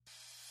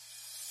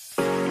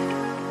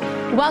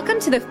Welcome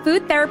to the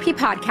Food Therapy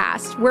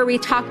Podcast, where we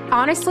talk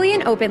honestly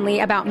and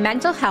openly about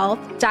mental health,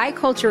 diet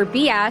culture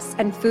BS,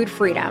 and food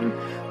freedom.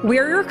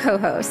 We're your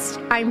co-hosts.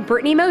 I'm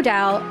Brittany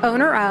Modell,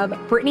 owner of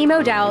Brittany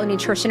Modell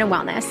Nutrition and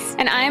Wellness.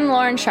 And I'm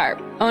Lauren Sharp,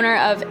 owner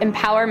of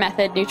Empower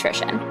Method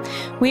Nutrition.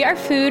 We are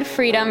food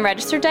freedom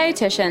registered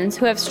dietitians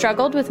who have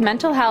struggled with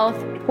mental health,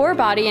 poor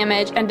body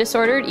image, and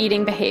disordered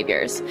eating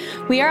behaviors.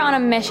 We are on a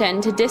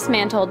mission to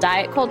dismantle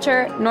diet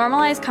culture,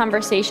 normalize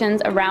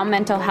conversations around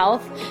mental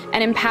health,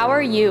 and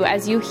empower you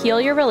as you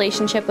heal your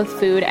relationship with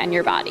food and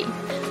your body.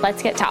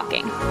 Let's get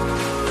talking.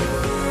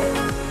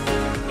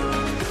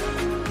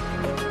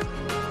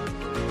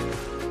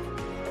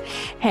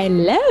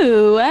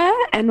 Hello,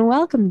 and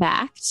welcome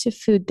back to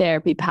Food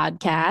Therapy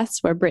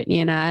Podcast, where Brittany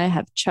and I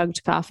have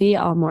chugged coffee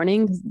all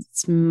morning because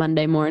it's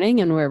Monday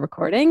morning and we're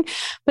recording,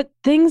 but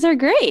things are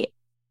great.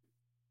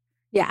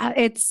 Yeah,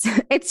 it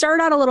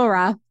started out a little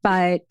rough,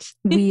 but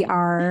we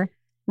are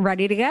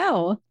ready to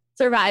go.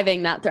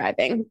 Surviving, not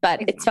thriving,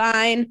 but it's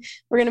fine.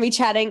 We're going to be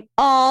chatting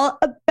all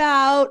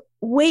about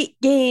weight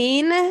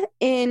gain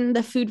in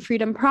the food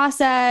freedom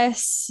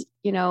process.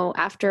 You know,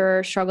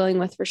 after struggling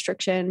with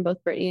restriction,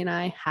 both Brittany and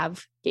I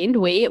have gained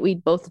weight. We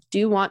both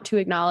do want to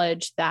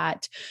acknowledge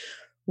that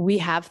we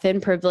have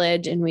thin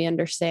privilege, and we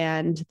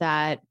understand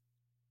that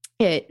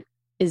it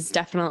is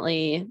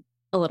definitely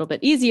a lot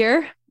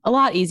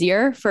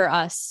easier for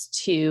us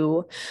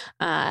to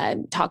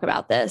talk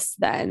about this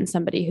than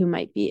somebody who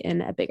might be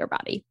in a bigger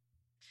body.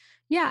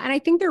 Yeah. And I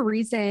think the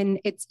reason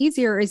it's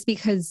easier is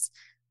because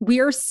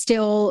we're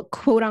still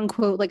quote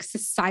unquote, like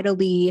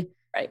societally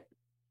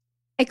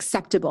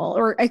acceptable,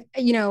 or,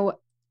 you know,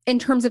 in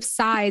terms of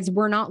size,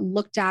 we're not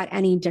looked at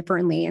any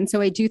differently. And so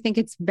I do think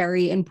it's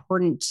very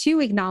important to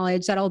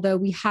acknowledge that although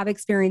we have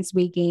experienced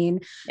weight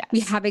gain,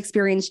 we have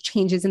experienced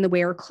changes in the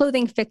way our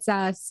clothing fits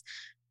us,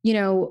 you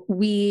know,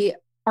 we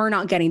are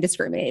not getting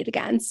discriminated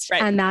against.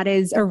 Right. And that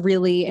is a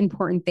really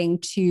important thing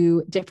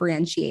to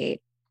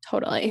differentiate.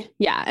 Totally.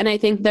 Yeah. And I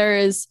think there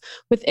is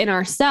within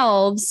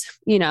ourselves,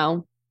 you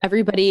know,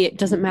 everybody, it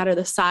doesn't matter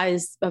the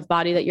size of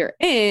body that you're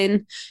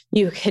in,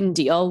 you can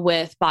deal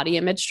with body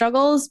image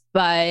struggles.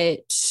 But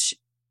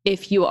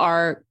if you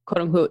are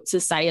quote unquote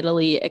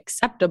societally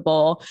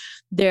acceptable,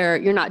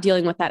 you're not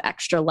dealing with that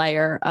extra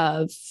layer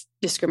of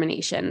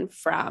discrimination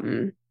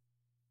from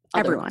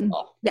everyone.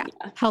 People. Yeah.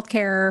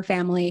 Healthcare,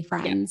 family,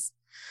 friends.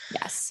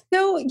 Yeah. Yes.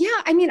 So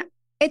yeah, I mean,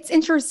 it's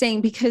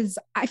interesting because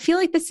I feel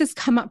like this has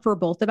come up for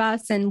both of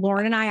us. And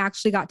Lauren and I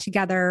actually got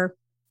together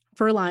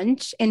for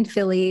lunch in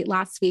Philly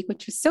last week,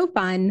 which was so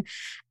fun.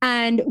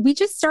 And we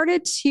just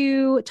started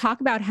to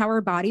talk about how our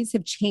bodies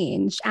have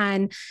changed.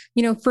 And,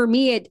 you know, for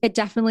me, it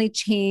definitely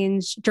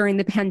changed during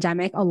the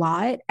pandemic a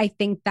lot. I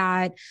think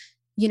that,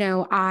 you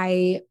know,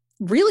 I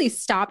really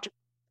stopped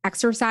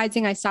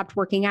exercising. I stopped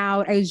working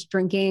out. I was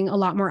drinking a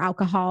lot more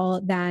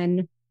alcohol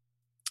than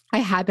I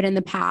had been in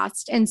the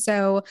past. And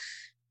so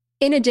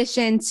in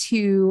addition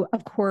to,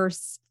 of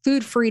course,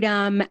 food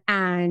freedom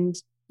and,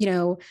 you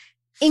know,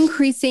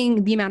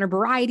 increasing the amount of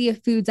variety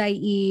of foods I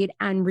eat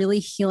and really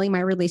healing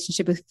my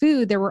relationship with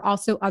food, there were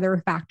also other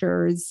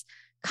factors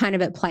kind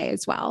of at play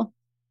as well.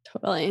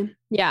 Totally.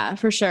 Yeah,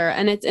 for sure.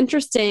 And it's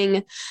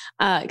interesting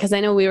because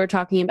I know we were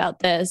talking about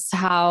this,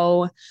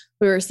 how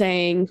we were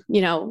saying,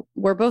 you know,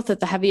 we're both at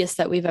the heaviest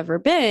that we've ever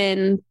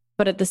been,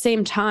 but at the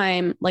same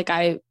time, like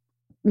I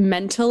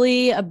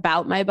mentally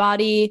about my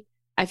body,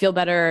 I feel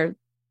better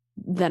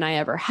than I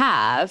ever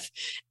have.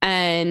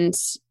 And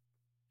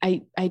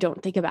I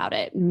don't think about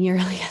it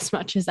nearly as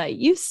much as I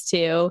used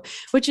to,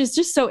 which is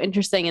just so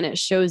interesting. And it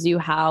shows you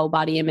how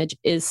body image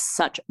is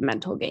such a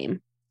mental game.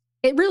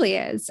 It really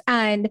is.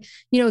 And,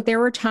 you know, there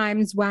were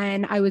times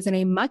when I was in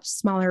a much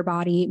smaller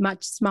body,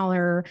 much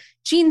smaller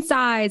jean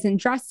size and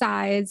dress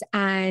size,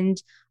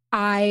 and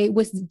I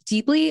was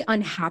deeply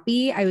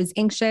unhappy. I was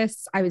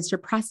anxious. I was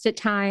depressed at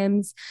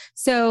times.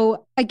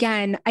 So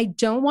again, I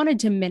don't want to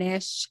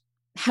diminish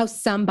how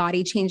some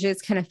body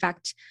changes can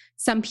affect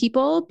some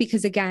people,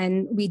 because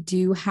again, we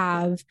do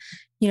have,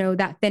 you know,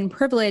 that thin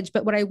privilege.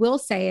 But what I will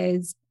say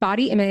is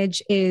body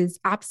image is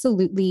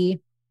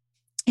absolutely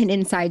an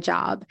inside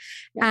job.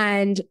 Yeah.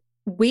 And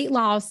weight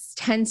loss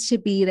tends to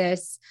be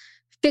this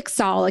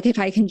fix-all. Like if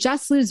I can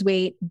just lose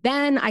weight,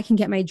 then I can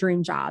get my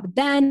dream job.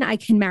 Then I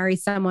can marry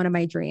someone of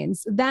my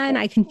dreams. Then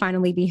I can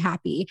finally be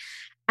happy.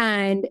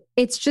 And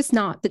it's just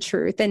not the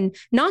truth. And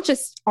not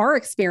just our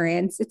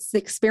experience, it's the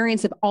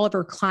experience of all of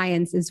our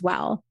clients as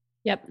well.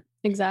 Yep,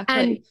 exactly.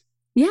 And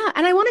yeah.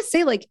 And I want to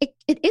say, like,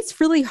 it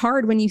is really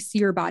hard when you see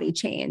your body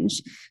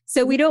change.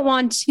 So we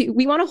want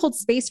to hold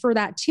space for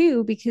that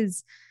too,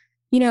 because,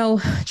 you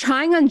know,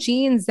 trying on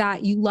jeans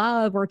that you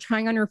love or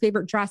trying on your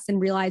favorite dress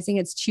and realizing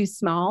it's too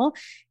small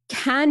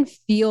can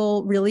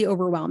feel really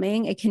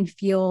overwhelming. It can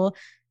feel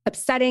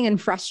upsetting and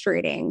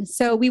frustrating.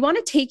 So we want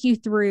to take you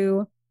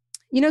through,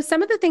 you know,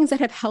 some of the things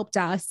that have helped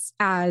us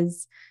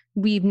as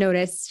we've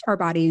noticed our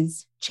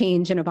bodies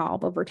change and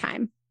evolve over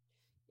time.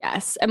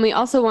 Yes. And we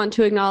also want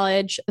to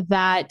acknowledge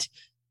that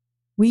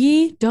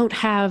we don't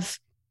have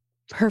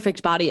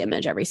perfect body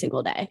image every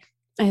single day.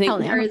 I think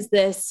there is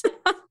this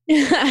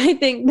I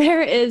think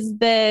there is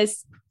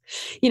this,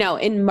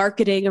 in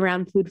marketing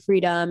around food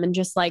freedom and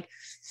just like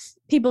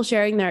people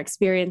sharing their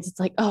experience, it's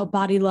like, oh,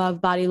 body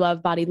love, body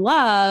love, body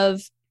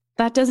love.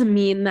 That doesn't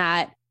mean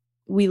that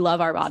we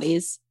love our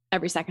bodies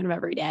every second of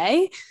every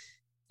day.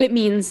 It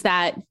means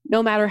that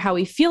no matter how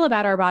we feel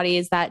about our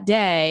bodies that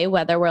day,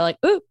 whether we're like,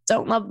 ooh,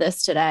 don't love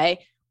this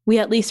today, we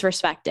at least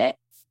respect it.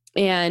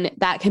 And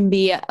that can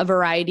be a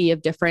variety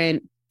of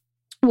different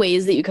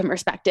ways that you can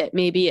respect it.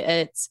 Maybe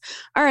it's,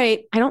 all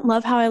right, I don't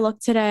love how I look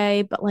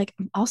today, but like,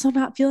 I'm also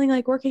not feeling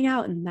like working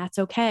out and that's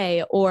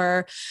okay.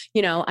 Or,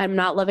 I'm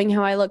not loving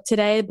how I look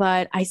today,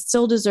 but I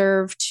still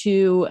deserve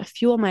to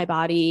fuel my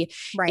body.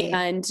 Right.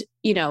 And,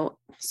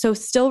 so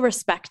still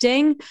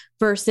respecting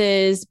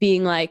versus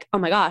being like, oh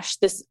my gosh,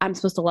 I'm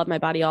supposed to love my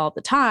body all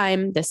the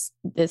time. This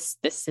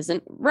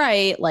isn't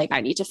right. Like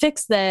I need to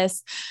fix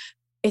this.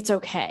 It's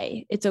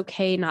okay. It's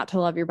okay not to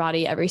love your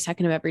body every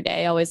second of every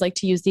day. I always like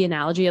to use the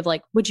analogy of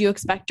like, would you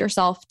expect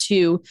yourself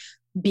to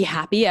be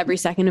happy every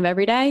second of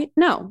every day?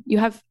 No, you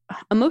have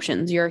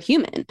emotions. You're a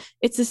human.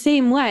 It's the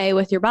same way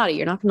with your body.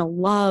 You're not going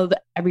to love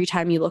every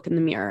time you look in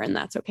the mirror, and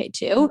that's okay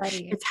too.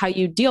 Right. It's how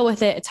you deal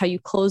with it. It's how you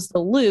close the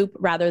loop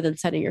rather than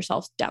setting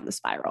yourself down the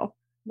spiral.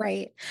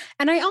 Right.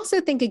 And I also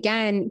think,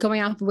 again,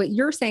 going off of what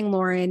you're saying,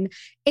 Lauren,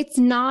 it's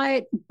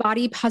not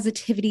body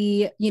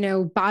positivity,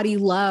 body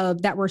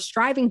love that we're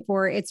striving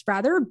for. It's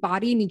rather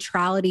body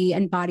neutrality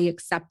and body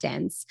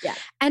acceptance. Yeah.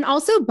 And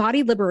also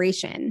body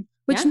liberation,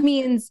 which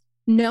means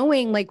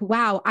knowing like,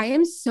 wow, I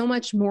am so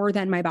much more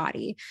than my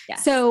body.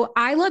 Yes. So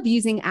I love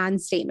using and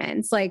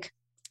statements like,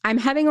 I'm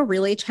having a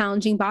really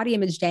challenging body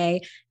image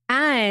day,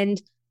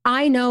 and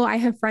I know I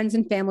have friends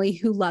and family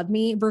who love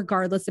me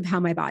regardless of how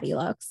my body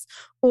looks,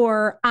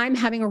 or I'm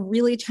having a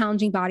really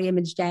challenging body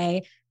image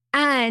day,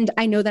 and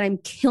I know that I'm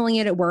killing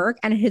it at work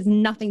and it has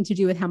nothing to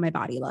do with how my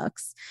body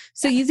looks.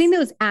 So using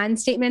those and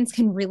statements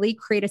can really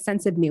create a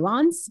sense of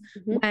nuance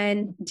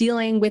when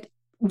dealing with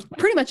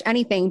pretty much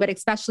anything, but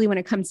especially when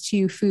it comes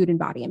to food and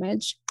body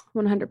image.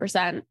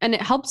 100%. And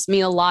it helps me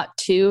a lot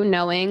too,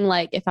 knowing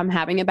like if I'm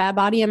having a bad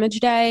body image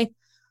day,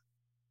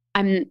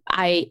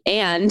 I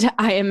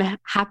am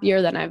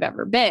happier than I've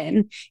ever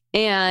been.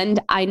 And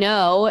I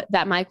know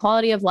that my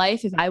quality of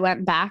life, if I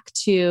went back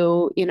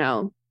to,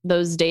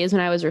 those days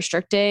when I was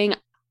restricting,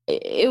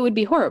 it would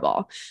be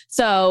horrible.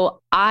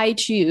 So I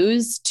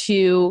choose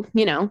to,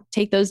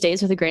 take those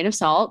days with a grain of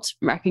salt,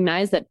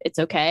 recognize that it's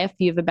okay. If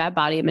you have a bad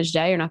body image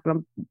day, you're not going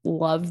to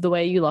love the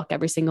way you look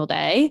every single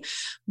day,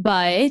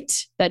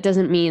 but that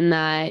doesn't mean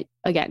that,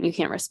 again, you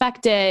can't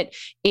respect it.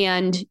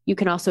 And you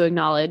can also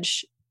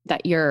acknowledge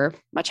that you're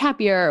much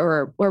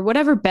happier or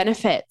whatever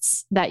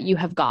benefits that you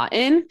have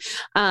gotten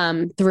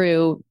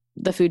through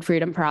the food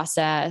freedom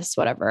process,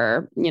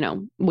 whatever,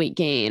 weight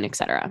gain, et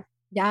cetera.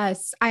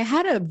 Yes. I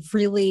had a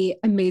really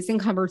amazing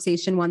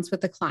conversation once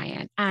with a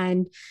client,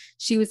 and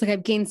she was like,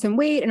 I've gained some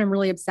weight and I'm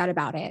really upset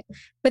about it.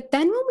 But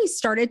then when we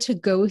started to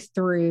go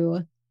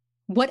through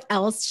what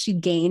else she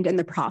gained in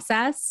the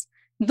process,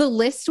 the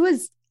list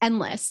was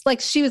endless.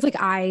 Like she was like,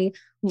 I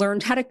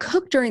learned how to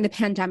cook during the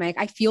pandemic.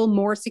 I feel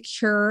more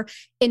secure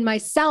in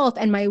myself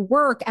and my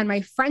work and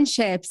my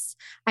friendships.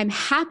 I'm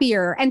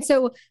happier. And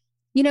so,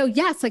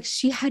 yes, like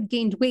she had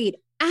gained weight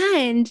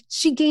and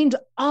she gained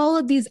all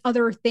of these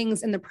other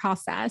things in the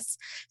process.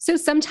 So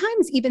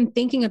sometimes even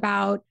thinking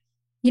about,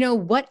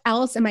 what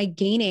else am I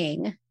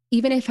gaining?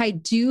 Even if I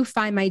do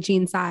find my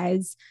jean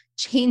size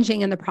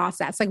changing in the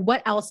process, like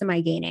what else am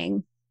I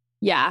gaining?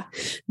 Yeah,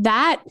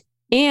 that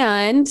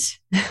and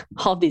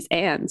all these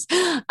ands,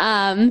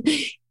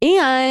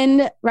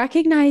 and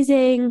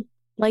recognizing,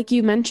 like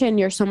you mentioned,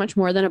 you're so much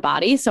more than a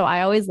body. So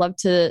I always love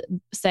to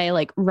say,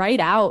 like, write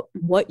out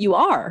what you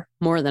are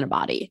more than a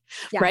body,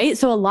 right?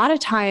 So a lot of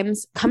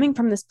times coming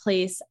from this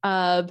place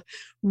of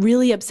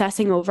really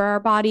obsessing over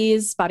our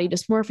bodies, body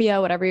dysmorphia,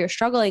 whatever you're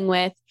struggling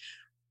with,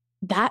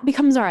 that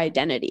becomes our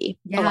identity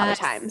a lot of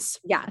times.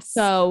 Yes.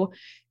 So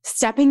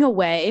stepping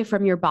away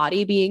from your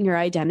body being your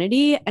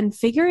identity and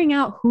figuring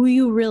out who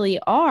you really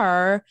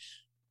are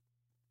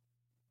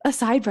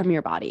aside from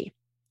your body,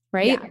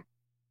 right? Yeah.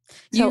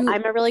 So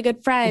I'm a really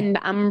good friend.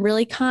 I'm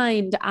really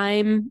kind.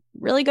 I'm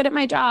really good at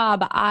my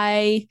job.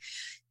 I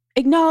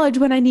acknowledge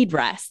when I need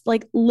rest,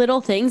 like little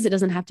things. It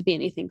doesn't have to be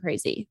anything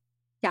crazy.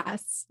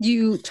 Yes.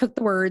 You took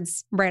the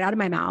words right out of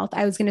my mouth.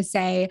 I was going to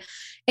say,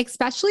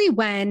 especially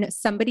when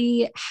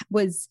somebody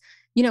was,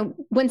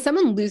 when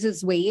someone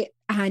loses weight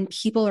and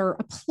people are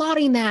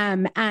applauding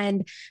them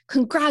and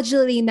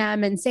congratulating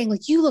them and saying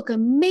like, you look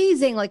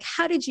amazing. Like,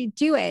 how did you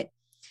do it?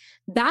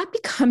 That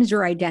becomes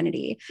your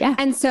identity. Yeah.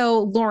 And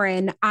so,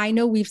 Lauren, I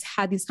know we've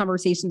had these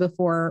conversations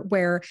before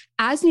where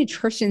as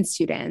nutrition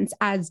students,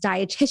 as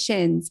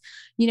dietitians,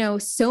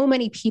 so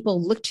many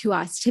people look to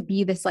us to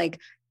be this like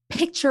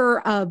picture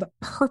of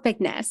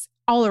perfectness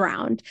all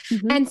around.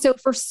 Mm-hmm. And so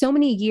for so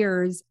many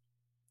years,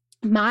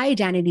 my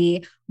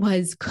identity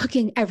was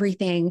cooking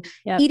everything,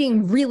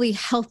 eating really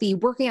healthy,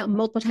 working out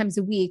multiple times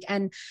a week.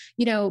 And,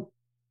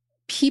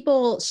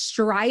 people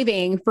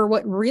striving for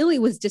what really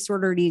was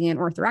disordered eating and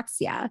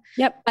orthorexia.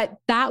 Yep. But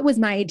that was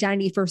my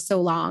identity for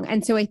so long.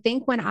 And so I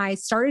think when I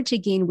started to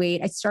gain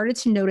weight, I started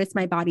to notice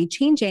my body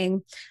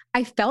changing.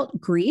 I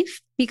felt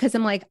grief because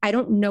I'm like, I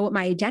don't know what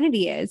my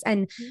identity is.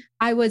 And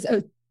I was,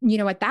 at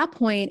that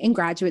point in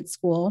graduate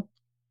school,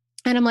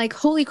 and I'm like,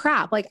 holy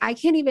crap, like I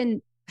can't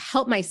even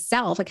help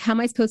myself. Like, how am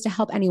I supposed to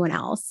help anyone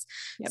else?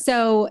 Yep.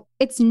 So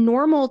it's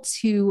normal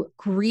to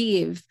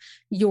grieve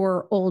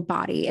your old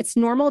body. It's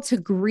normal to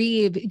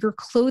grieve your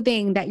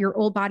clothing that your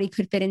old body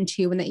could fit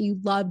into and that you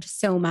loved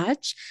so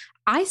much.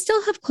 I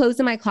still have clothes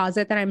in my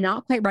closet that I'm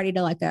not quite ready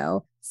to let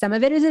go. Some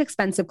of it is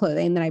expensive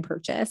clothing that I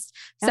purchased.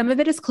 Yep. Some of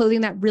it is clothing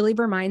that really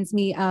reminds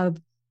me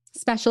of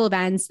special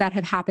events that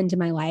have happened in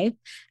my life.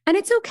 And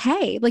it's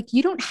okay. Like,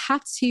 you don't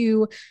have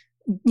to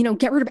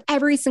get rid of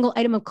every single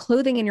item of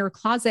clothing in your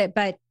closet,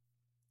 but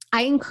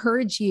I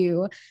encourage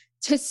you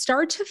to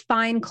start to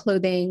find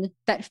clothing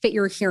that fit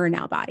your here and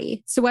now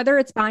body. So whether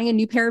it's buying a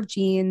new pair of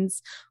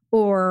jeans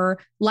or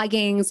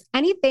leggings,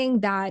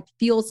 anything that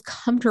feels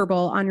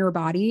comfortable on your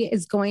body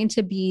is going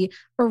to be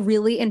a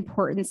really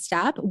important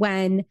step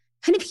when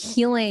kind of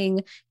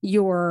healing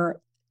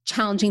your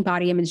challenging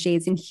body image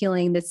days and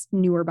healing this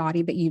newer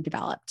body that you've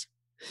developed.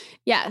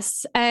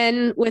 Yes.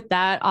 And with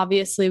that,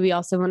 obviously, we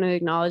also want to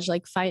acknowledge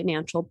like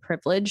financial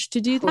privilege to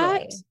do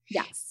that.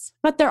 Yes.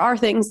 But there are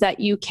things that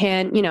you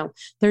can,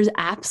 there's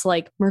apps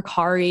like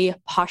Mercari,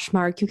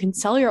 Poshmark, you can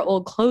sell your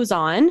old clothes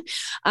on,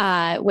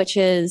 which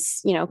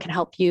is, can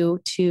help you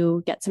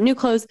to get some new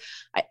clothes.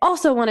 I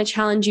also want to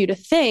challenge you to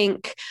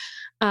think,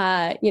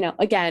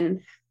 again,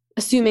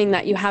 assuming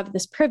that you have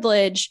this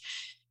privilege,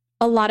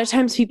 a lot of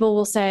times people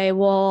will say,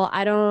 well,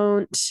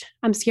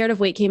 I'm scared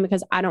of weight gain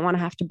because I don't want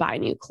to have to buy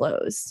new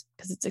clothes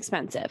because it's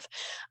expensive.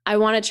 I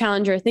want to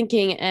challenge your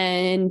thinking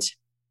and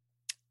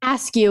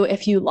ask you,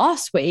 if you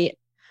lost weight,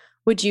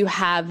 would you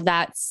have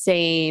that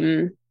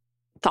same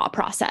thought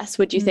process?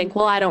 Would you think,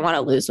 well, I don't want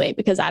to lose weight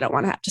because I don't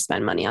want to have to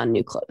spend money on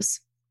new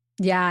clothes?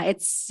 Yeah,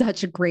 it's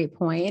such a great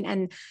point.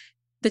 And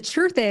the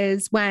truth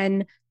is,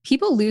 when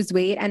people lose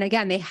weight, and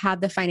again, they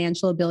have the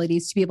financial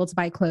abilities to be able to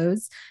buy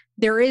clothes,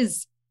 there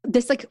is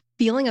this like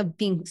feeling of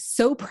being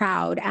so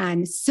proud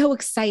and so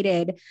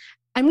excited.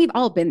 And we've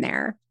all been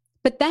there.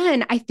 But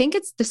then I think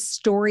it's the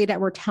story that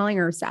we're telling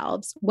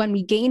ourselves when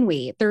we gain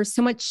weight. There's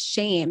so much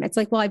shame. It's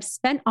like, well, I've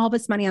spent all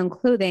this money on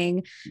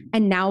clothing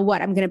and now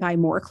what? I'm going to buy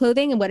more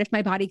clothing. And what if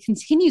my body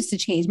continues to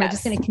change? Am I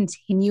just going to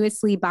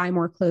continuously buy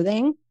more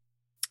clothing?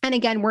 And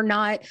again, we're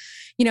not,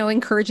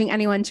 encouraging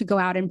anyone to go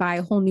out and buy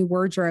a whole new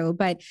wardrobe.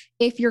 But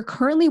if you're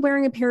currently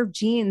wearing a pair of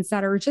jeans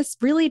that are just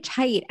really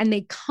tight and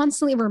they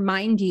constantly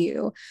remind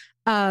you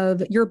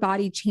of your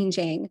body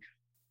changing,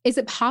 is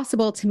it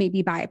possible to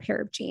maybe buy a pair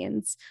of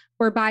jeans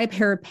or buy a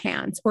pair of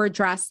pants or a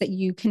dress that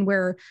you can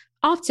wear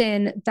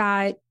often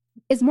that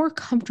is more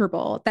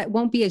comfortable, that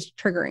won't be as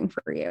triggering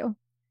for you?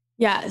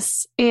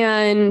 Yes.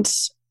 And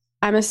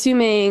I'm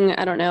assuming,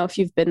 I don't know if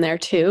you've been there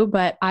too,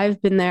 but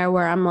I've been there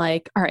where I'm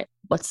like, all right,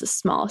 what's the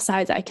smallest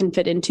size I can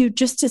fit into,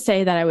 just to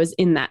say that I was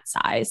in that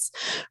size.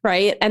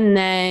 Right. And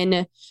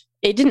then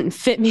it didn't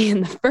fit me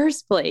in the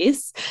first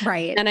place.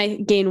 Right. And I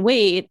gained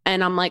weight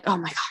and I'm like, oh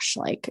my gosh,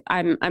 like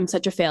I'm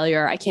such a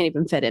failure. I can't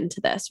even fit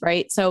into this.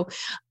 Right. So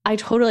I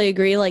totally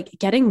agree. Like,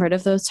 getting rid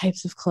of those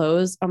types of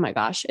clothes, oh my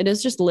gosh, it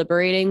is just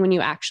liberating when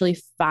you actually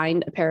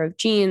find a pair of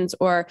jeans,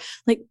 or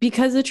like,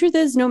 because the truth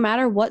is, no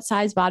matter what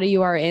size body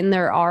you are in,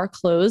 there are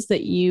clothes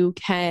that you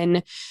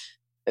can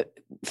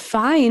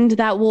find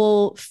that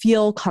will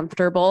feel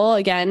comfortable.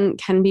 Again,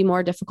 can be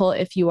more difficult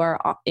if you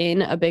are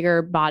in a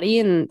bigger body,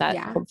 and that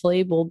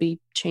hopefully will be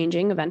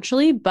changing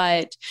eventually.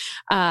 But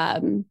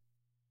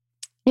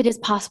it is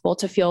possible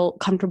to feel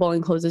comfortable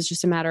in clothes. It's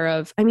just a matter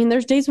of,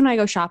 there's days when I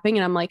go shopping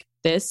and I'm like,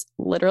 this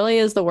literally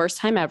is the worst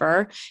time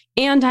ever.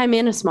 And I'm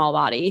in a small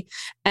body.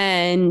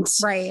 And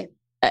right.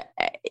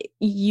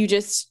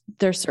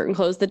 There's certain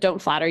clothes that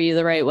don't flatter you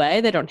the right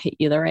way. They don't hit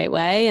you the right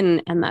way.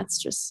 And that's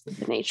just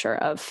the nature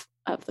of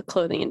the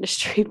clothing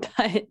industry.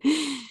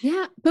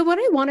 But what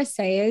I want to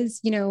say is,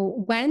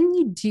 when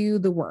you do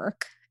the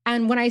work,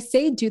 and when I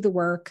say do the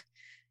work,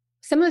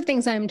 some of the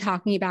things I'm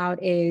talking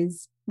about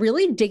is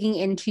really digging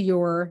into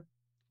your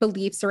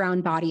beliefs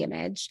around body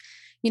image.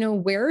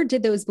 Where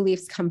did those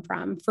beliefs come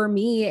from? For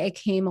me, it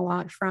came a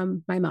lot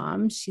from my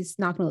mom. She's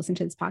not going to listen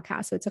to this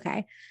podcast, so it's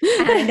okay.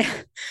 And,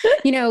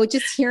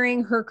 just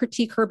hearing her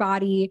critique her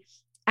body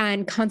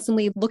and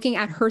constantly looking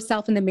at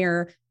herself in the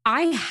mirror.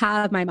 I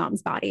have my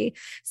mom's body.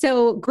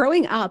 So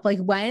growing up, like,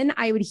 when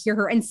I would hear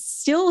her and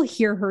still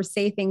hear her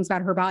say things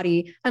about her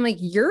body, I'm like,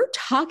 you're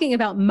talking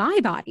about my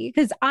body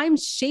because I'm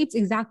shaped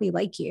exactly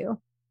like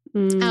you.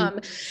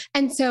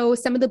 And so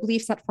some of the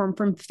beliefs that form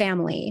from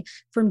family,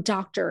 from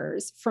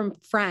doctors, from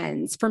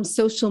friends, from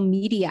social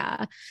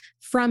media,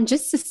 from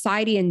just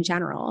society in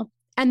general.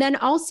 And then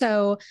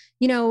also,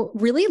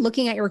 really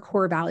looking at your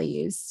core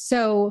values.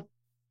 So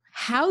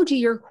how do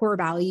your core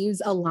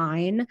values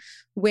align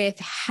with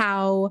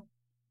how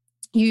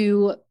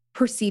you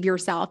perceive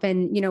yourself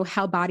and,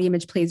 how body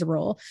image plays a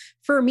role?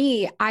 For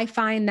me, I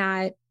find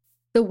that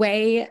the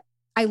way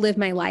I live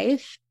my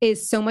life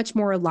is so much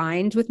more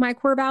aligned with my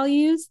core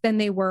values than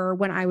they were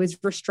when I was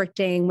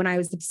restricting, when I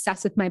was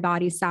obsessed with my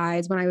body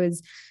size, when I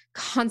was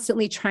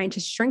constantly trying to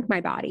shrink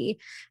my body.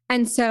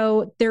 And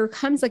so there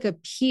comes like a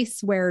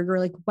piece where you're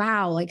like,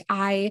 wow, like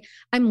I'm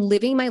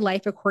living my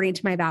life according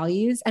to my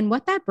values. And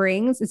what that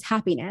brings is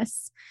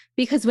happiness.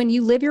 Because when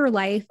you live your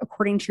life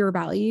according to your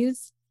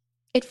values,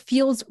 it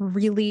feels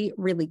really,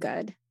 really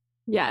good.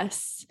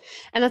 Yes.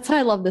 And that's why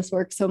I love this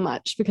work so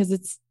much, because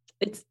it's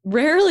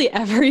rarely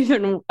ever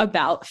even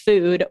about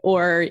food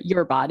or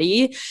your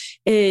body.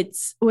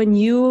 It's when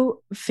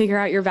you figure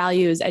out your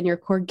values and your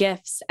core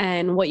gifts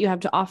and what you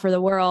have to offer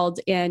the world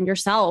and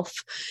yourself,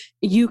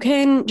 you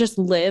can just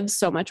live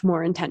so much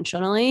more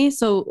intentionally.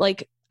 So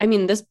like, I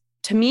mean, this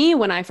to me,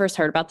 when I first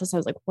heard about this, I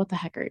was like, what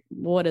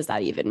does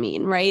that even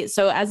mean? Right.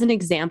 So as an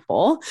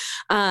example,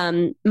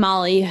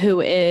 Molly,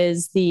 who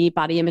is the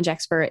body image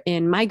expert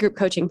in my group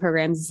coaching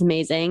programs, is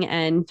amazing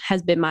and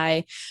has been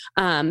my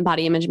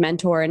body image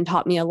mentor and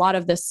taught me a lot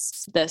of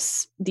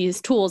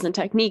these tools and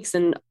techniques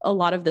and a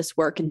lot of this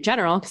work in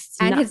general.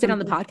 And has been on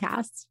the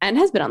podcast.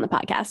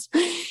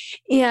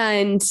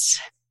 And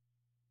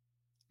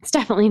it's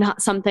definitely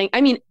not something,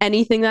 I mean,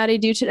 anything that I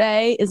do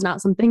today is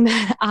not something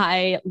that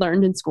I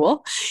learned in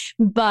school,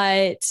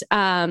 but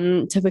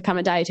to become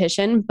a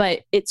dietitian,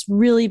 but it's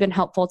really been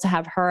helpful to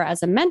have her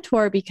as a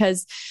mentor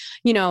because,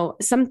 you know,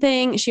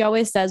 something she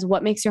always says,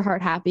 what makes your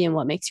heart happy and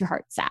what makes your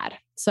heart sad?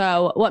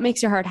 So what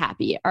makes your heart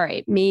happy? All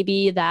right,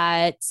 maybe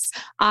that's,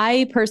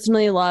 I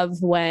personally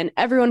love when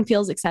everyone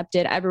feels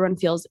accepted, everyone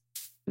feels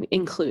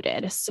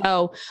included.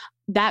 So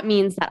that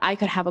means that I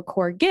could have a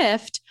core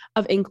gift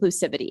of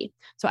inclusivity.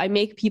 So I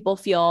make people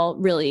feel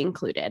really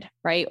included,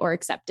 right? Or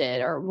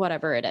accepted or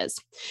whatever it is.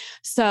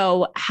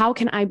 So how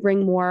can I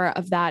bring more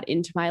of that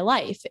into my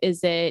life?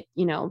 Is it,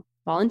 you know,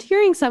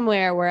 volunteering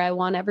somewhere where I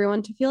want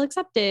everyone to feel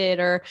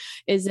accepted? Or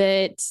is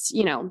it,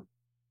 you know,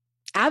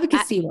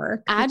 advocacy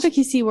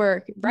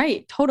work,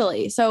 right?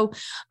 Totally. So,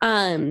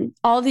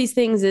 all of these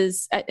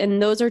things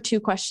and those are two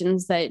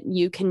questions that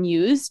you can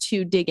use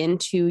to dig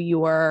into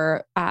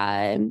your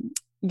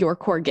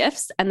core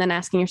gifts and then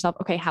asking yourself,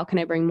 okay, how can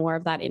I bring more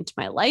of that into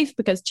my life?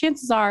 Because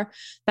chances are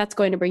that's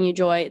going to bring you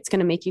joy. It's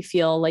going to make you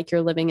feel like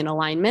you're living in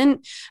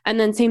alignment. And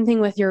then same thing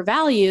with your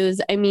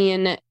values. I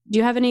mean, do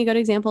you have any good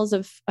examples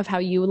of how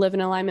you live in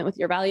alignment with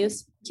your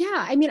values?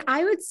 Yeah. I mean,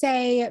 I would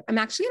say I'm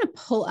actually going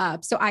to pull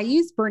up. So I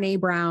use Brene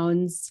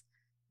Brown's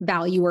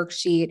value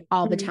worksheet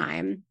all the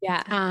time.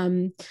 Yeah.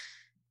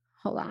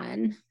 Hold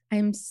on.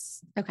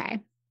 Okay.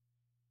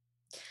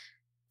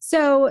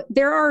 So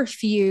there are a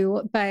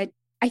few, but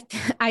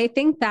I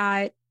think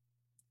that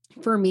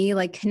for me,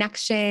 like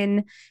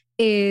connection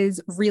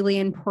is really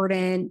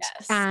important.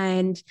 Yes.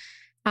 And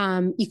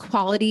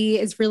equality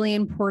is really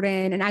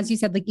important. And as you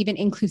said, like even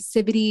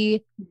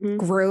inclusivity,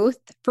 growth,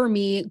 for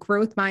me,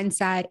 growth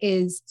mindset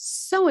is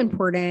so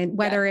important,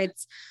 whether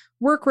it's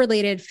work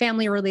related,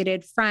 family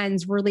related,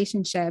 friends,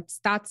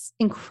 relationships, that's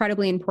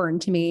incredibly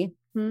important to me.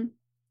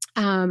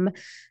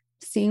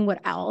 Seeing what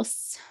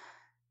else,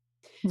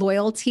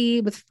 loyalty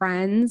with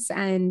friends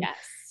and,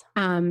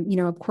 you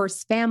know, of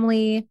course,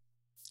 family.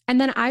 And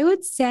then I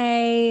would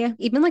say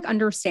even like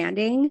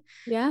understanding.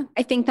 Yeah.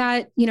 I think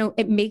that, you know,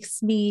 it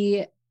makes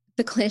me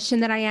the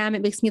clinician that I am.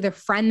 It makes me the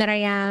friend that I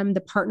am,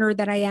 the partner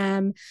that I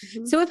am.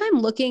 So if I'm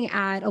looking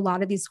at a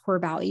lot of these core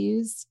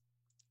values,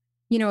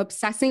 you know,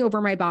 obsessing over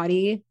my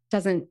body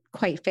doesn't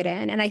quite fit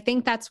in. And I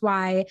think that's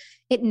why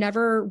it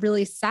never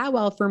really sat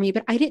well for me,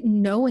 but I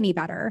didn't know any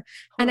better.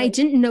 And I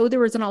didn't know there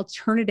was an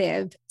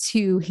alternative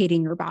to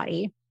hating your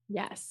body.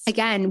 Yes.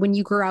 Again, when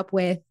you grew up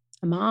with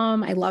a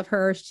mom, I love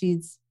her.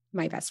 She's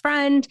my best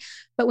friend.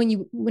 But when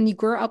you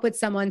grow up with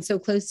someone so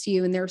close to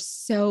you and they're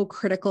so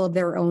critical of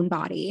their own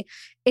body,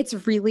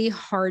 it's really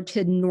hard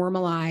to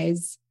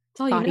normalize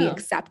body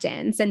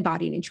acceptance and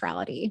body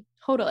neutrality.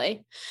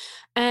 Totally.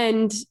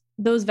 And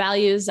those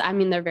values, I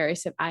mean,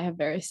 I have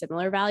very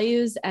similar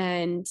values,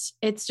 and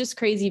it's just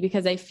crazy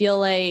because I feel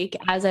like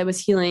as I was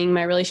healing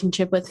my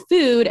relationship with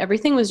food,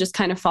 everything was just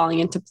kind of falling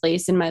into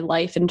place in my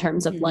life in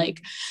terms of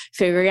like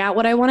figuring out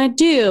what I want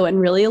to do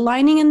and really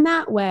aligning in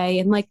that way.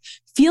 And like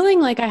feeling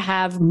like I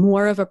have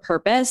more of a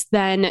purpose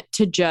than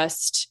to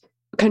just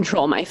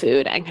control my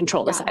food and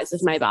control the size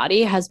of my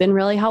body has been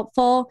really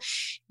helpful.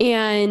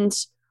 And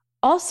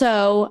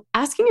also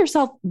asking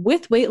yourself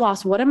with weight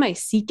loss, what am I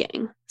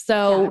seeking?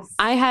 So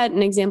I had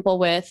an example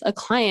with a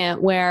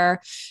client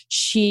where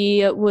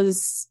she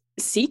was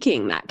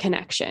seeking that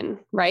connection,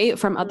 right?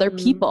 From other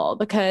people,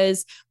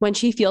 because when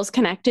she feels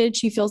connected,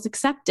 she feels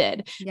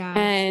accepted.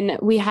 And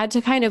we had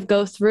to kind of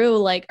go through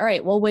like, all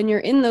right, well, when you're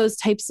in those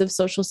types of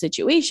social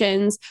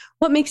situations,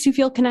 what makes you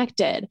feel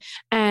connected?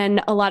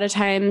 And a lot of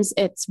times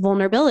it's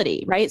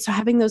vulnerability, right? So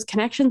having those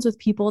connections with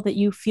people that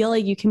you feel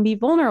like you can be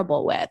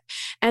vulnerable with.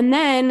 And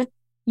then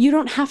you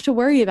don't have to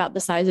worry about the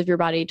size of your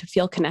body to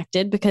feel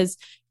connected because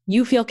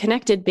you feel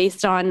connected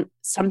based on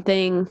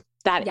something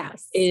that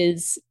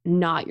is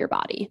not your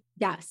body.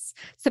 Yes.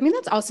 Something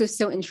that's also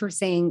so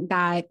interesting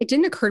that it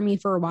didn't occur to me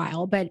for a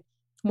while, but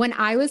when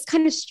I was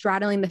kind of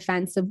straddling the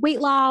fence of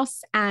weight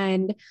loss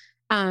and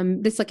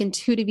this like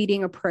intuitive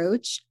eating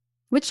approach,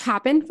 which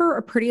happened for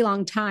a pretty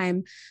long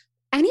time,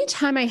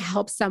 anytime I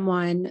help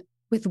someone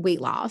with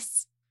weight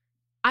loss,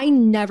 I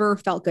never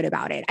felt good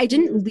about it. I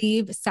didn't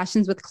leave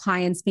sessions with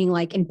clients being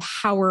like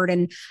empowered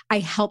and I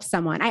helped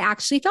someone. I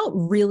actually felt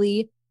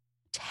really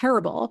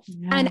terrible.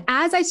 Yeah. And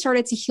as I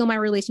started to heal my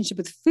relationship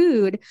with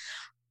food,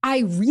 I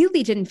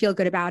really didn't feel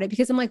good about it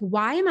because I'm like,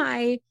 why am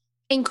I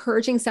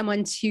encouraging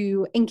someone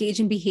to engage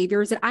in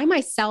behaviors that I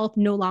myself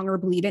no longer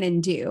believe in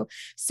and do?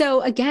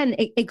 So again,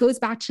 it goes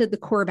back to the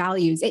core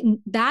values.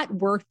 That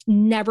work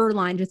never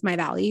aligned with my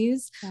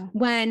values. Yeah.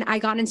 When I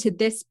got into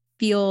this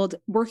field,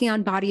 working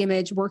on body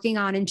image, working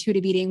on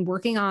intuitive eating,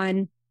 working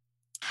on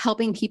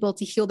helping people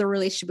to heal their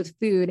relationship with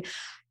food,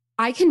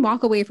 I can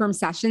walk away from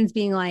sessions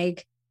being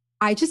like,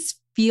 I just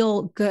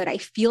feel good. I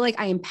feel like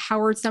I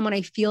empowered someone.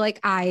 I feel like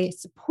I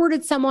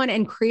supported someone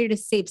and created a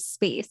safe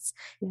space.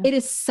 Yeah. It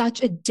is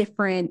such a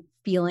different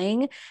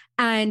feeling.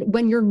 And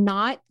when you're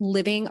not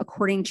living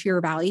according to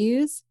your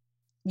values,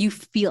 you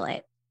feel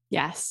it.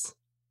 Yes,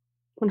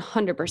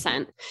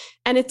 100%.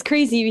 And it's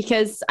crazy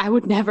because I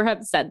would never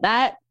have said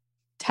that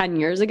 10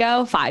 years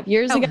ago, 5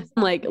 years ago.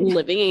 I'm like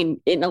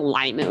living in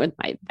alignment with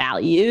my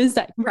values.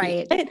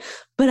 Right.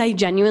 But I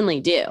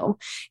genuinely do.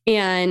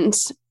 And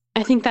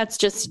I think that's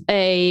just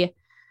a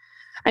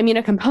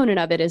component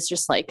of it is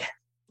just like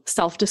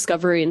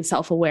self-discovery and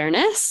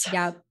self-awareness.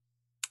 Yeah.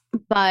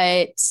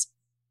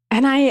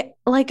 And I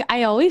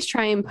always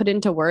try and put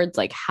into words,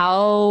 like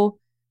how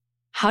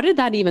did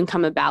that even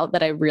come about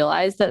that I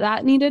realized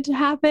that needed to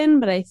happen?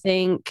 But I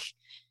think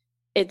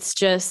it's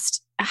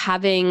just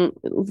having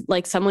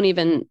like someone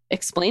even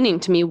explaining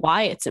to me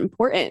why it's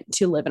important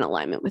to live in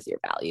alignment with your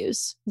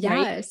values.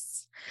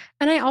 Yes. Right?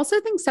 And I also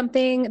think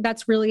something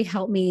that's really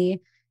helped me,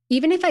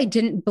 even if I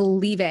didn't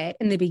believe it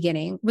in the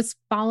beginning, was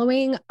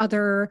following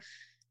other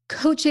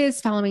coaches,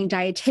 following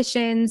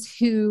dietitians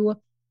who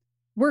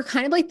were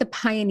kind of like the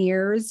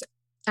pioneers,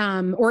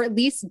 or at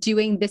least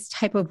doing this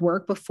type of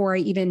work before I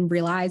even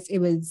realized it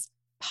was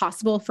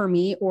possible for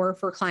me or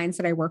for clients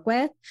that I work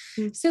with.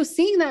 Mm-hmm. So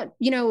seeing that,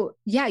 you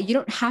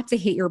don't have to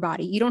hate your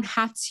body. You don't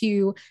have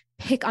to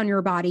pick on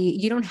your body.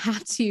 You don't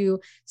have to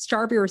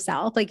starve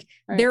yourself. Like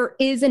there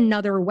is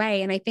another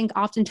way. And I think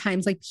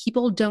oftentimes like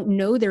people don't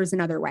know there's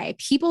another way.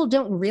 People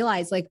don't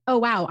realize like, oh,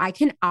 wow, I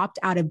can opt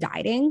out of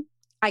dieting.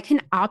 I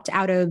can opt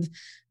out of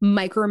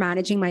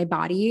micromanaging my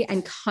body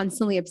and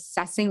constantly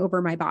obsessing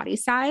over my body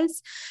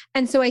size.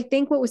 And so I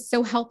think what was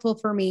so helpful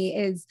for me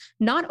is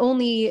not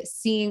only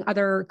seeing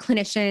other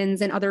clinicians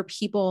and other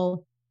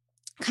people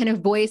kind of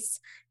voice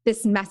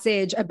this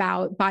message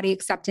about body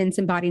acceptance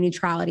and body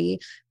neutrality,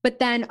 but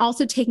then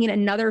also taking it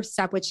another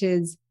step, which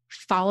is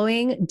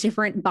following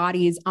different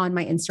bodies on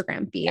my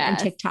Instagram feed and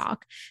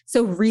TikTok.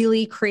 So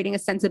really creating a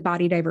sense of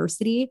body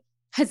diversity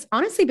has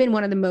honestly been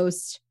one of the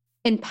most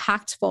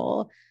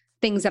impactful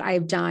things that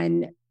I've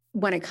done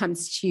when it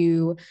comes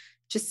to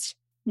just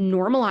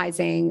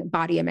normalizing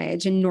body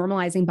image and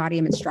normalizing body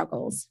image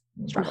struggles.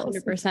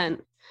 100%.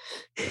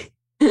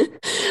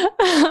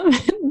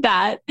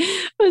 That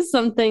was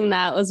something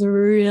that was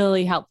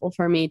really helpful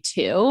for me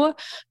too,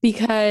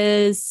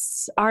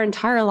 because our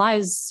entire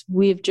lives,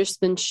 we've just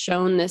been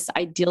shown this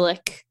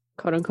idyllic,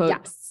 quote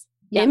unquote,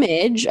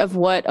 image of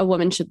what a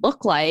woman should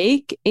look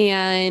like.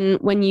 And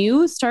when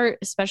you start,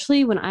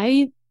 especially when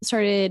I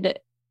started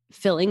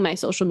filling my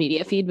social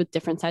media feed with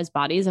different sized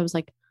bodies, I was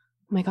like,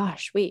 oh my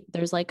gosh, wait,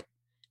 there's like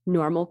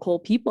normal, cool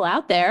people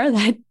out there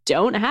that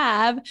don't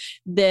have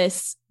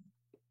this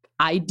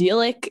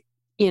idyllic,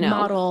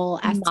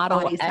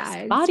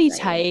 model-esque body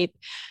type.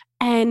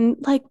 And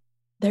like,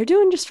 they're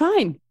doing just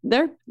fine.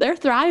 They're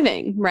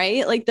thriving,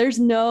 right? Like there's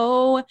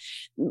nothing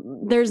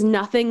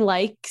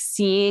like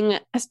seeing,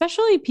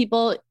 especially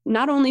people,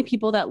 not only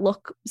people that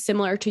look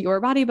similar to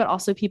your body, but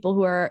also people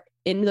who are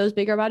in those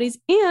bigger bodies.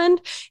 And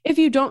if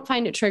you don't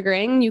find it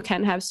triggering, you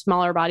can have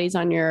smaller bodies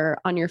on your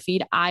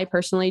feed. I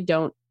personally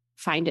don't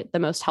find it the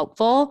most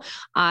helpful.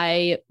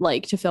 I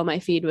like to fill my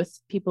feed with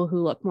people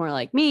who look more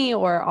like me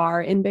or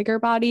are in bigger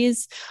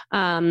bodies.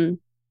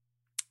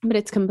 But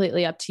it's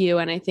completely up to you.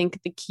 And I think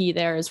the key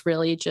there is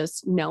really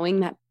just knowing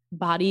that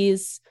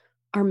bodies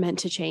are meant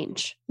to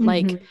change. Mm-hmm.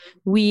 Like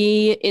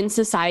we in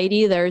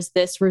society, there's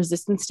this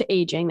resistance to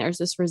aging. There's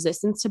this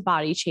resistance to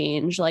body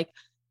change. Like,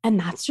 and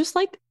that's just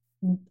like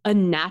a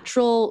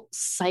natural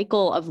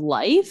cycle of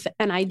life.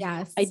 And I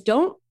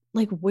don't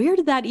like, where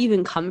did that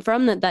even come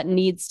from? That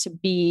needs to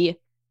be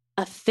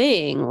a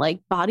thing. Like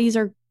bodies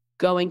are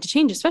going to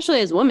change,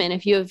 especially as women.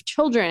 If you have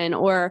children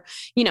or,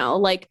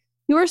 like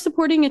you are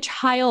supporting a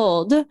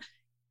child,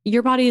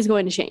 your body is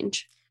going to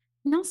change.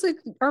 And also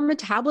our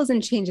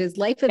metabolism changes,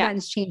 life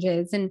events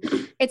changes. And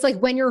it's like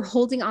when you're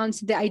holding on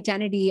to the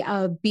identity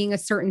of being a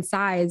certain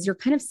size, you're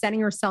kind of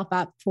setting yourself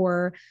up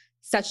for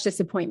such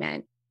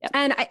disappointment. Yep.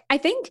 And I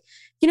think,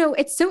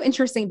 it's so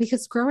interesting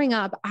because growing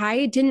up,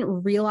 I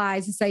didn't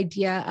realize this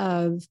idea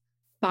of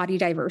body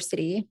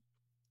diversity.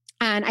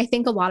 And I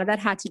think a lot of that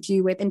had to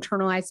do with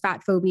internalized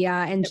fat phobia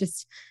and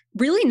just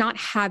really not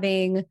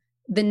having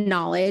the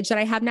knowledge that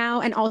I have now,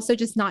 and also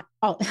just not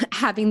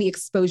having the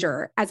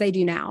exposure as I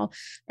do now.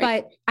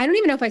 Right. But I don't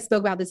even know if I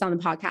spoke about this on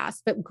the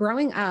podcast, but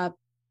growing up,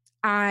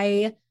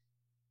 I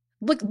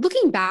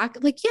looking back,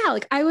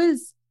 I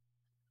was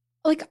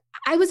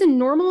a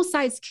normal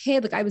sized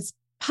kid. Like I was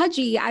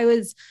pudgy. I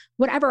was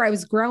whatever. I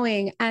was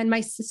growing. And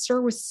my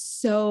sister was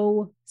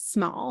so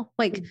small,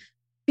 like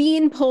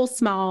beanpole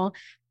small.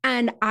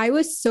 And I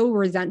was so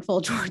resentful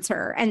towards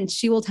her. And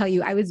she will tell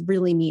you, I was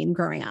really mean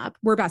growing up.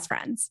 We're best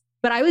friends,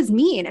 but I was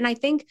mean. And I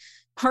think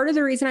part of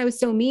the reason I was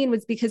so mean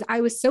was because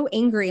I was so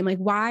angry. I'm like,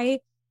 why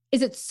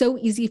is it so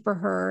easy for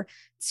her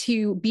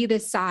to be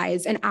this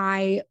size? And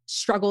I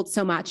struggled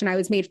so much and I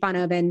was made fun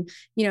of. And,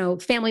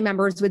 family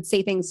members would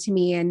say things to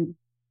me and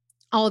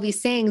all of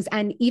these things.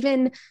 And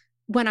even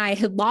when I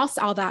had lost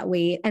all that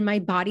weight and my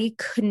body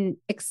couldn't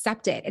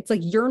accept it, it's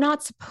like, you're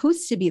not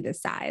supposed to be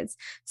this size.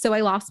 So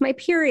I lost my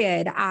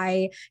period.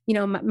 My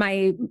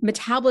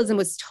metabolism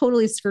was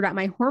totally screwed up.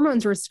 My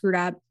hormones were screwed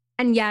up.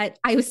 And yet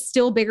I was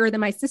still bigger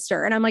than my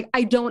sister. And I'm like,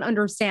 I don't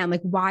understand.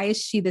 Like, why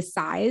is she this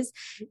size?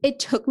 It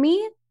took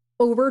me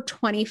over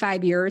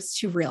 25 years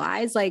to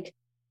realize, like,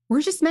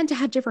 we're just meant to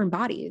have different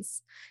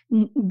bodies.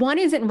 One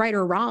isn't right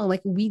or wrong.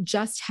 Like, we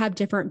just have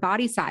different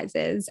body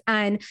sizes.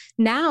 And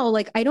now,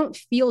 like, I don't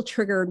feel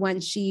triggered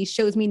when she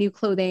shows me new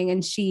clothing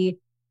and she's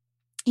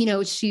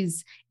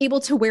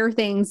able to wear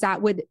things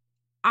that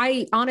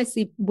I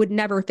honestly would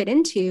never fit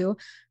into.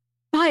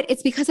 But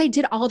it's because I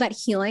did all that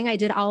healing. I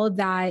did all of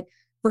that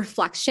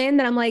reflection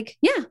that I'm like,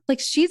 yeah, like,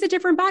 she's a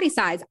different body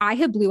size. I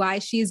have blue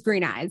eyes. She has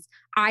green eyes.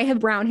 I have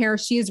brown hair.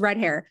 She has red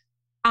hair.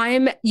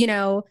 I'm,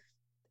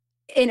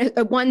 in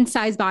a one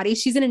size body,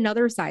 she's in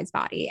another size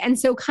body. And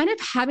so kind of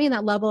having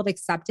that level of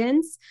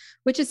acceptance,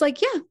 which is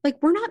like, yeah,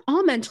 like, we're not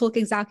all meant to look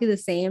exactly the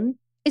same,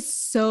 is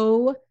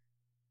so,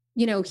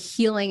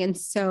 healing and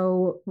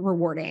so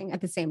rewarding at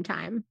the same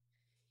time.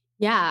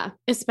 Yeah.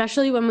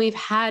 Especially when we've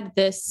had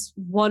this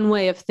one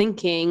way of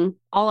thinking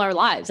all our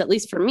lives, at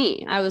least for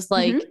me. I was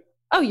like,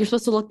 oh, you're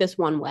supposed to look this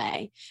one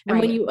way. And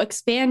when you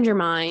expand your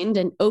mind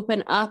and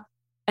open up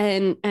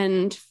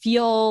and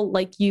feel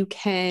like you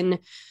can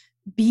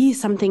be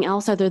something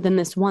else other than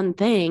this one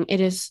thing, it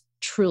is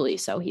truly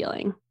so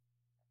healing.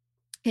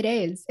 It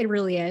is. It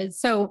really is.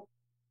 So,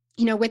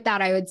 with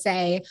that, I would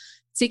say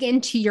dig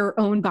into your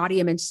own body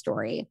image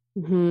story.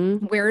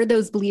 Where do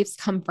those beliefs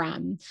come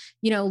from?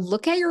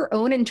 Look at your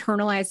own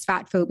internalized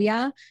fat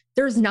phobia.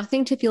 There's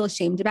nothing to feel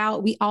ashamed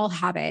about. We all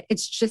have it.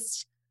 It's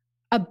just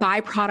a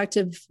byproduct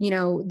of,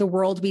 the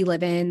world we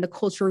live in, the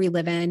culture we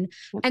live in.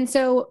 And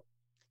so,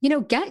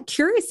 get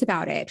curious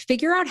about it.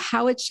 Figure out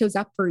how it shows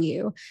up for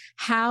you.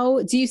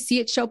 How do you see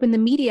it show up in the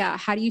media?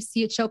 How do you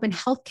see it show up in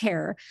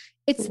healthcare?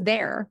 It's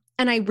there.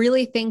 And I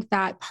really think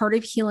that part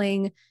of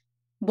healing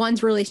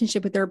one's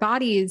relationship with their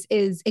bodies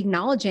is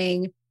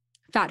acknowledging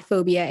fat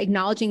phobia,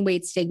 acknowledging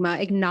weight stigma,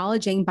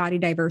 acknowledging body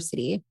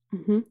diversity.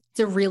 It's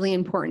a really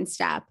important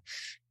step.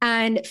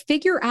 And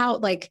figure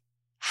out, like,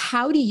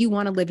 how do you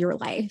want to live your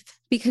life?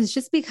 Because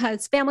just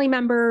because family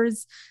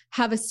members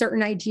have a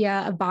certain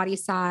idea of body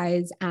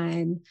size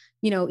and,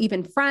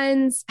 even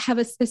friends have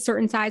a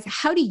certain size,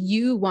 how do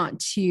you want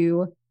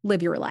to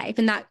live your life?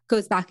 And that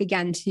goes back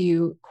again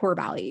to core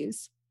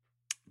values.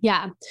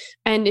 Yeah.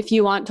 And if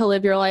you want to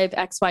live your life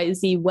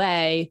XYZ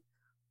way,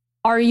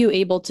 are you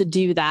able to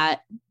do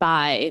that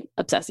by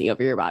obsessing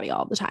over your body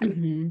all the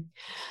time?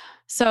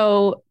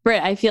 So,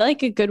 Britt, I feel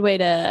like a good way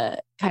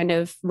to kind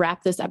of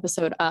wrap this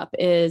episode up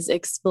is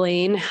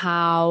explain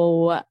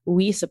how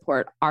we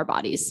support our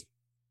bodies.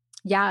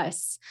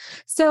 Yes.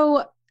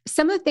 So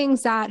some of the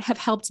things that have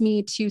helped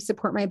me to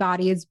support my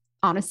body is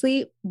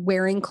honestly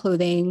wearing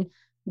clothing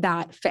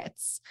that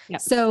fits.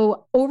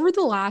 So over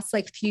the last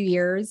few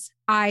years,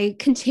 I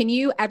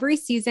continue every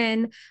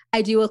season.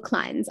 I do a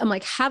cleanse. I'm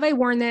like, have I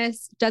worn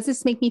this? Does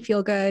this make me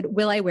feel good?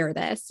 Will I wear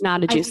this?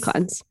 Not a juice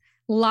cleanse.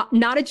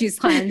 Not a juice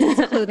cleanse. It's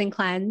a clothing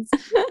cleanse.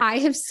 I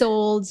have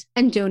sold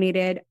and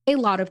donated a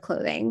lot of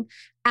clothing.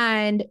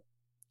 And,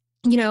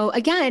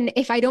 again,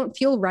 if I don't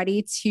feel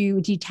ready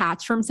to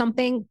detach from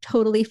something,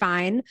 totally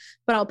fine,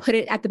 but I'll put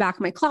it at the back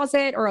of my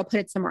closet or I'll put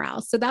it somewhere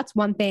else. So that's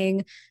one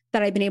thing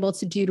that I've been able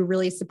to do to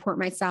really support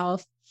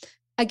myself.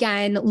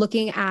 Again,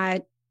 looking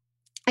at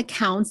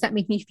accounts that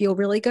make me feel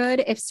really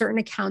good. If certain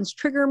accounts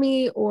trigger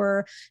me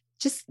or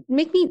just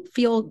make me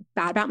feel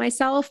bad about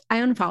myself, I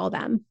unfollow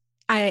them.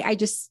 I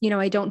just,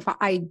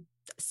 I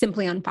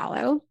simply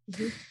unfollow.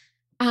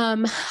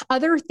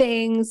 Other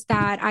things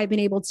that I've been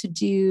able to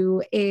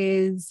do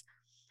is,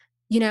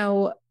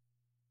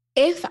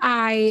 if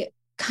I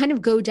kind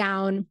of go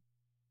down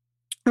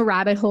a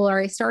rabbit hole or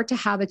I start to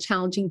have a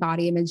challenging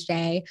body image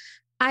day,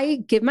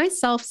 I give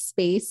myself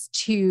space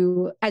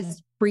to,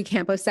 as Brie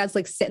Campos says,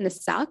 sit in the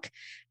suck.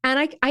 And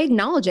I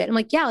acknowledge it. I'm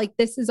like, yeah,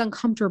 this is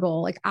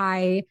uncomfortable.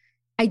 I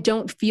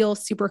don't feel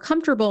super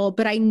comfortable,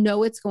 but I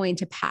know it's going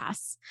to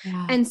pass.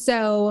 Yeah. And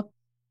so,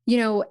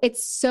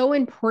 it's so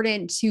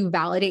important to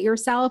validate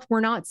yourself.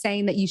 We're not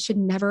saying that you should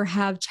never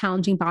have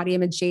challenging body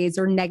image days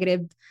or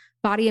negative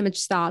body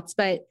image thoughts,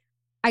 but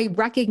I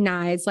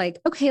recognize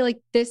okay,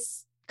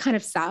 this kind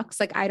of sucks.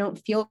 Like, I don't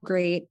feel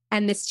great,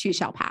 and this too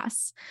shall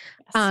pass.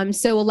 Yes.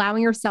 So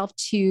allowing yourself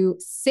to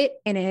sit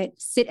in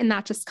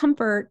that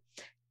discomfort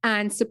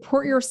and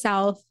support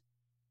yourself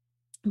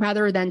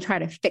rather than try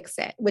to fix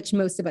it, which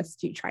most of us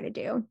do try to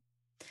do.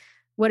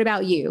 What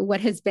about you?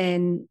 What has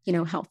been,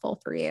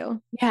 helpful for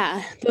you?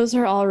 Yeah, those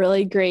are all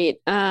really great.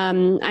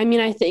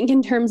 I think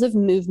in terms of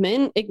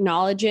movement,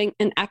 acknowledging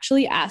and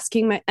actually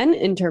and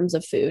in terms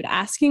of food,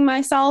 asking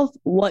myself,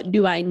 what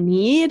do I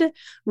need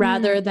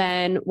rather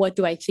than what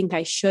do I think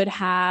I should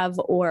have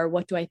or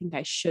what do I think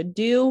I should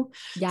do?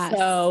 Yes.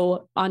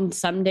 So on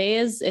some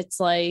days, it's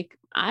like,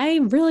 I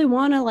really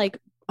want to like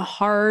a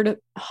hard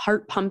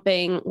heart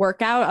pumping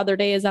workout. Other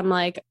days, I'm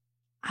like,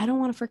 I don't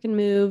want to freaking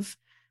move.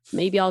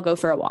 Maybe I'll go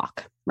for a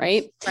walk.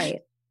 Right.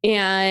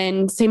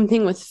 And same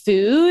thing with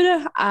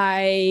food.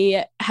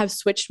 I have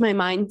switched my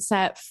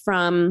mindset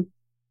from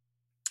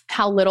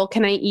how little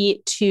can I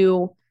eat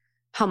to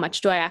how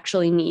much do I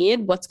actually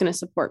need? What's going to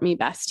support me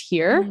best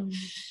here?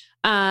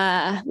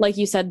 Like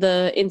you said,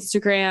 the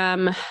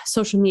Instagram,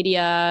 social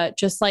media,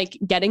 just like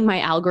getting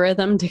my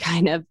algorithm to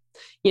kind of,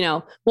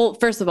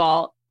 first of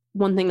all,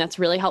 one thing that's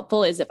really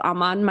helpful is if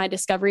I'm on my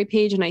discovery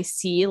page and I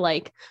see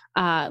like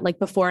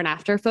before and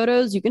after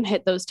photos, you can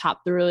hit those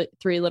top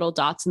three little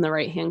dots in the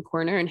right-hand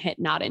corner and hit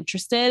not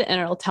interested. And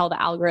it'll tell the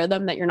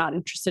algorithm that you're not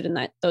interested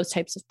in those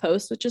types of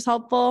posts, which is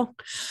helpful.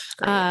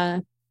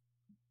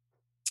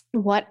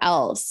 What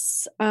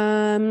else?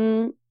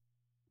 Honoring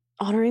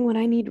when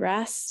I need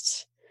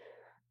rest.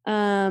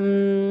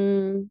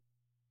 There's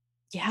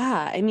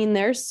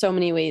so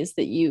many ways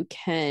that you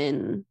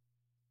can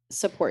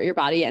support your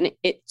body, and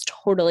it's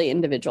totally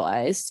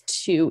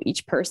individualized to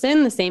each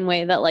person, the same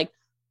way that like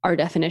our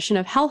definition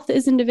of health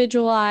is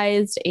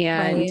individualized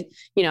and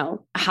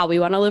how we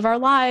want to live our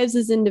lives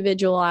is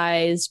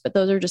individualized. But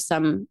those are just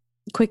some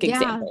quick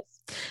examples.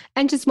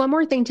 And just one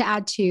more thing to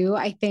add to,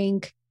 I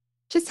think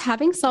just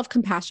having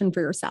self-compassion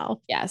for yourself.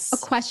 Yes. A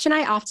question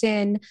I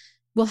often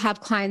will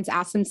have clients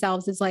ask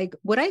themselves is like,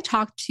 would I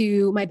talk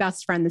to my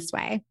best friend this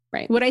way?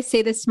 Right. Would I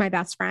say this to my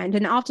best friend?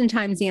 And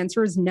oftentimes the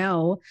answer is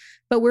no,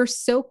 but we're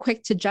so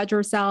quick to judge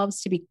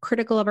ourselves, to be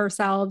critical of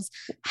ourselves.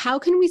 How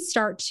can we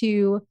start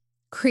to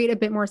create a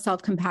bit more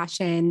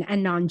self-compassion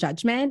and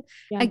non-judgment?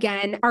 Yeah.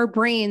 Again, our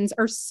brains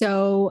are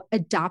so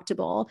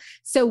adaptable.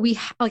 So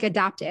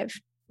adaptive.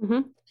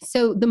 Mm-hmm.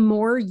 So the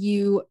more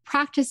you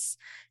practice,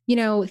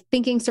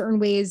 thinking certain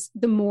ways,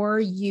 the more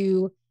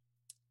you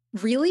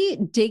really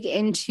dig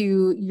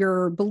into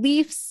your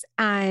beliefs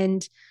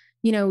and,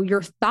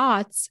 your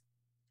thoughts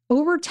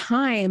over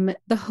time.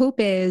 The hope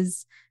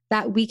is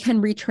that we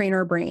can retrain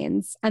our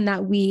brains and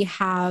that we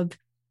have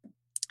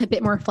a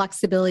bit more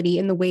flexibility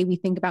in the way we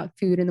think about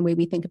food and the way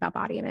we think about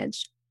body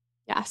image.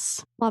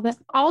 Yes. Love it.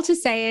 All to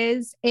say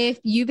is,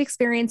 if you've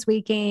experienced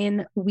weight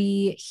gain,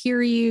 we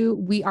hear you.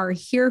 We are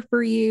here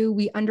for you.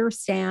 We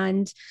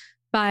understand,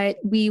 but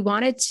we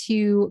wanted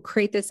to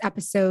create this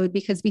episode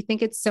because we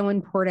think it's so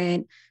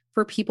important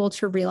for people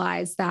to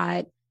realize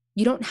that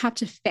you don't have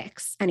to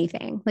fix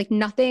anything. Like,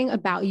 nothing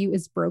about you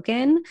is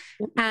broken,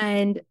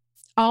 and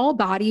all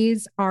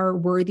bodies are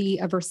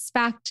worthy of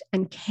respect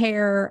and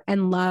care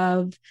and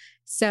love.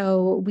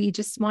 So we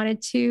just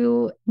wanted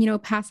to,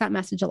 pass that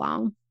message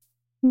along.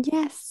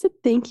 Yes.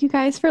 Thank you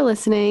guys for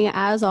listening.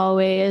 As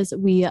always,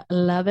 we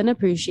love and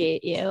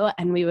appreciate you,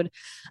 and we would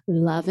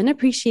love and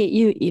appreciate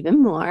you even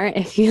more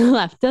if you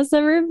left us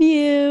a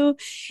review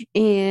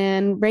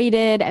and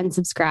rated and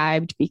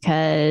subscribed,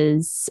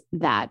 because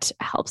that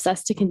helps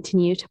us to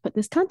continue to put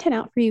this content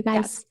out for you guys.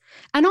 Yes.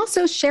 And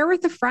also share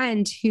with a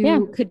friend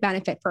who could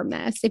benefit from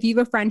this. If you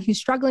have a friend who's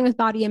struggling with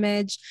body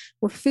image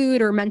or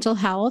food or mental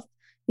health,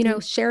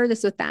 share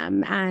this with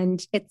them,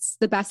 and it's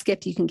the best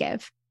gift you can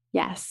give.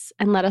 Yes.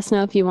 And let us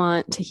know if you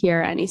want to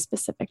hear any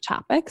specific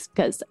topics,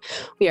 because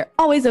we are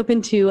always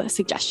open to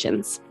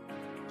suggestions.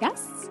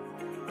 Yes.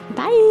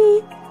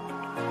 Bye.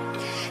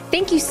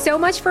 Thank you so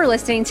much for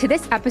listening to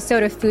this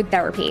episode of Food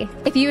Therapy.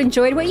 If you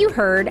enjoyed what you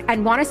heard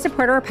and want to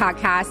support our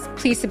podcast,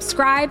 please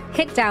subscribe,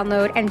 hit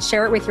download, and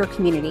share it with your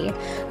community.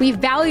 We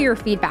value your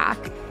feedback.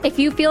 If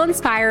you feel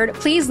inspired,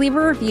 please leave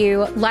a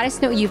review. Let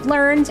us know what you've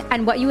learned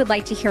and what you would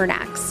like to hear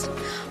next.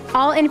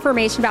 All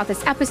information about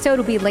this episode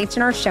will be linked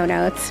in our show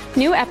notes.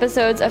 New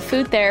episodes of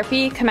Food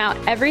Therapy come out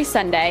every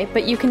Sunday,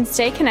 but you can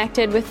stay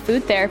connected with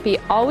Food Therapy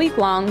all week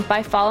long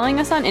by following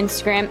us on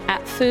Instagram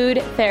at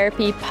Food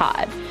Therapy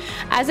Pod.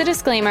 As a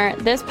disclaimer,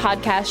 this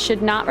podcast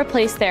should not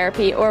replace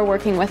therapy or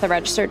working with a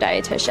registered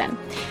dietitian.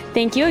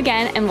 Thank you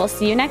again, and we'll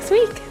see you next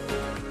week.